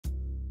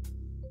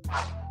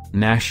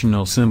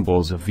National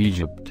symbols of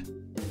Egypt.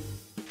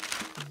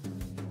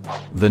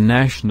 The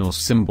national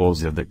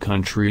symbols of the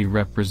country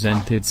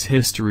represent its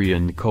history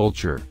and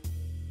culture.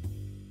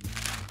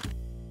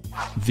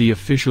 The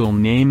official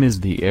name is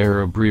the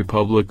Arab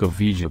Republic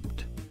of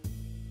Egypt.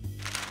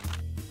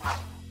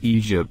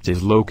 Egypt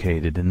is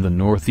located in the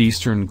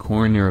northeastern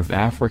corner of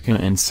Africa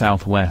and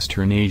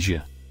southwestern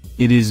Asia.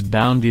 It is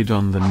bounded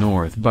on the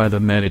north by the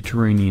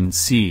Mediterranean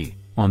Sea,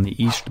 on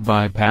the east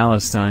by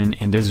Palestine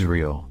and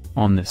Israel,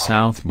 on the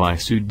south by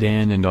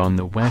Sudan and on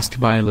the west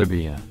by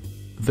Libya.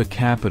 The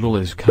capital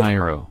is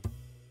Cairo.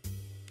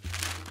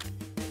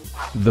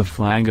 The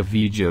flag of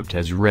Egypt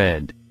has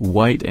red,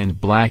 white and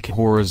black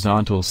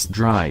horizontal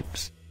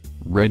stripes.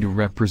 Red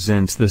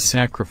represents the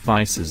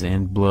sacrifices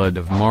and blood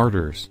of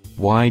martyrs,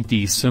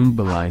 whitee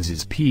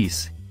symbolizes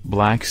peace,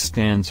 black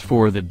stands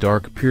for the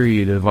dark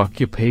period of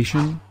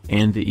occupation,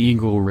 and the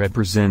eagle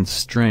represents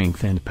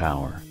strength and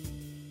power.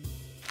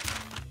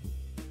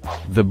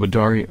 The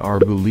Badari are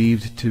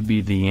believed to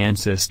be the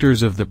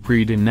ancestors of the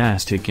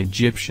pre-dynastic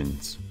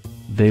Egyptians.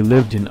 They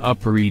lived in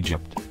Upper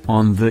Egypt,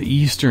 on the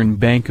eastern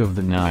bank of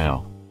the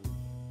Nile.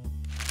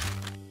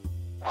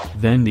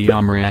 Then the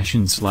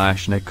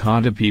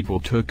Amratian/Naqada people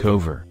took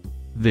over.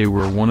 They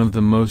were one of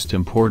the most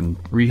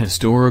important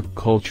prehistoric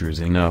cultures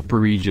in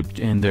Upper Egypt,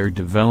 and their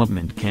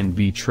development can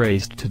be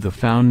traced to the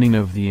founding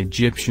of the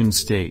Egyptian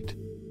state.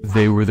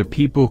 They were the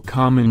people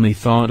commonly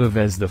thought of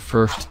as the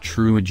first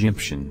true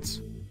Egyptians.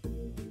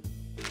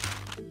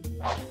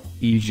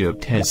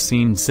 Egypt has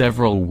seen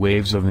several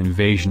waves of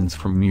invasions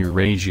from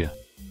Eurasia.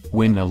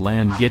 When a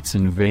land gets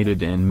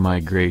invaded and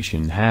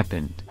migration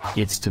happened,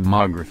 its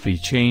demography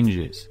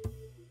changes.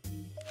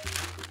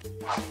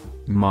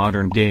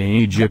 Modern-day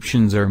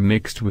Egyptians are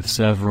mixed with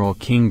several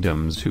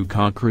kingdoms who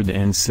conquered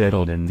and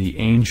settled in the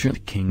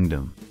ancient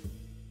kingdom.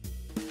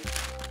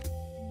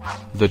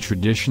 The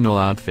traditional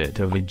outfit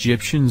of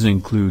Egyptians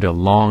include a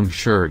long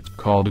shirt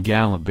called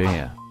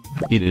galabaya.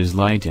 It is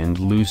light and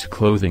loose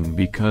clothing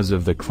because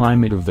of the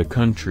climate of the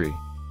country.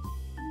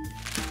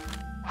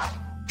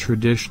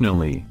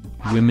 Traditionally,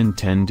 women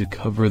tend to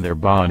cover their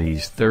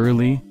bodies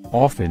thoroughly,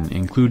 often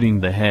including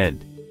the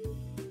head.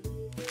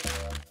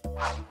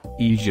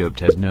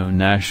 Egypt has no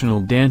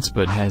national dance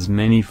but has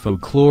many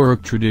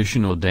folkloric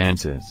traditional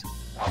dances.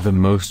 The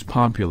most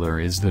popular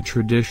is the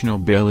traditional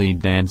belly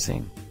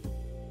dancing.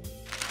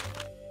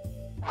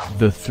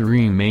 The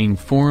three main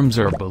forms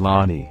are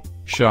baladi,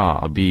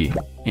 sha'bi,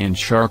 and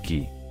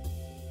sharki.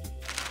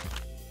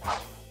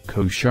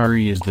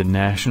 Koshari is the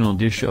national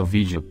dish of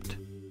Egypt.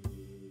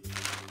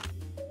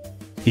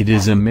 It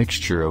is a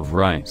mixture of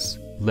rice,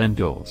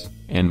 lentils,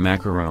 and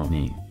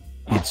macaroni.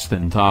 It's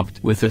then topped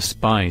with a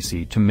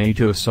spicy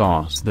tomato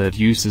sauce that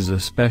uses a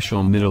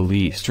special Middle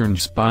Eastern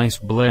spice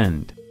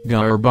blend,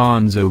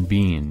 garbanzo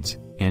beans,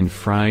 and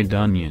fried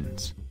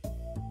onions.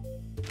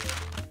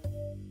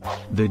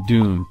 The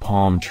dune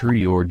palm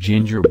tree or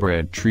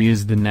gingerbread tree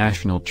is the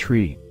national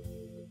tree.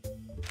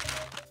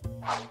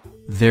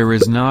 There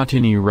is not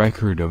any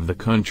record of the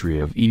country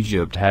of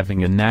Egypt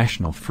having a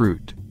national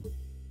fruit.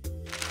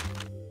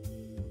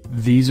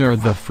 These are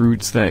the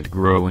fruits that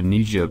grow in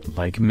Egypt,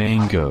 like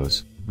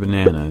mangoes,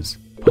 bananas,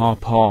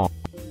 pawpaw,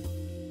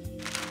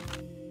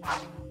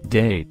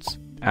 dates,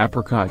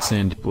 apricots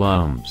and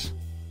plums.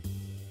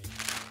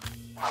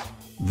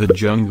 The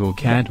jungle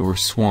cat or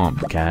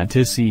swamp cat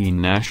is the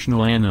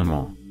national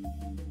animal.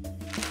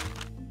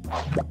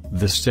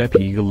 The steppe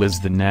eagle is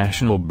the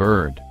national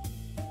bird.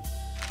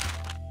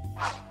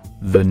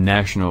 The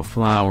national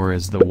flower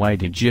is the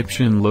white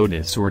Egyptian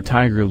lotus or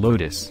tiger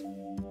lotus.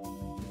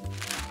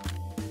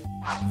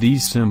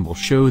 These symbols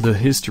show the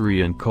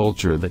history and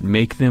culture that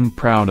make them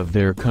proud of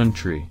their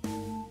country.